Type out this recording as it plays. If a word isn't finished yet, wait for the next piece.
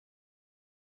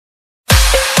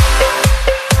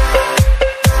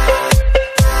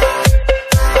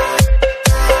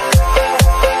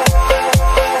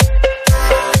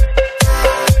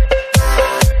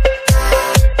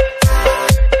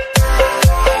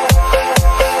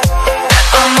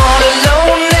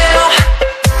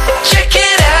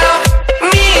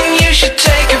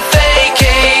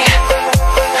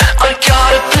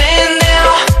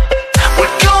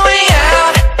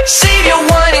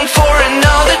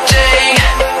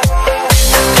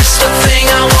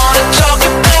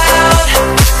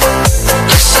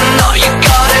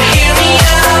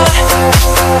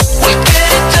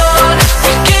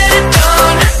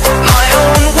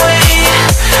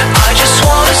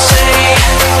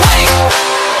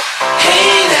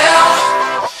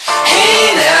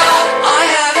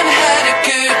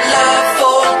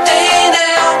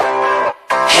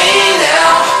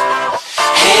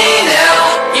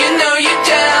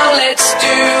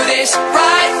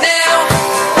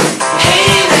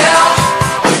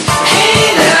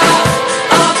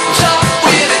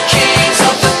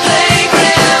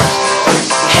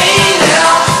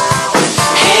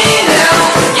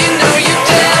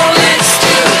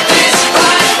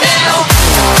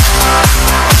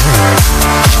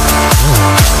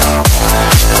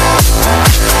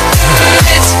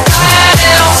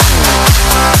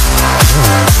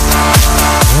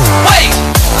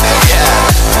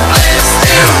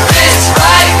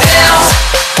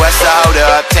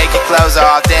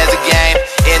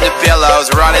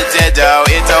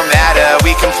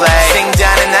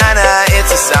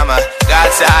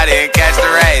I didn't catch the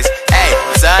rays. Hey,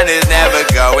 the sun is never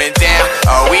going down.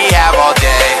 Oh, we have all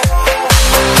day.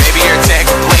 Maybe you're 10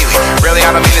 completely. Really, I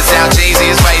don't mean to sound cheesy.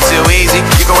 It's way too easy.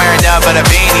 You can wear enough but a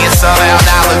beanie and somehow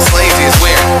not look sleazy.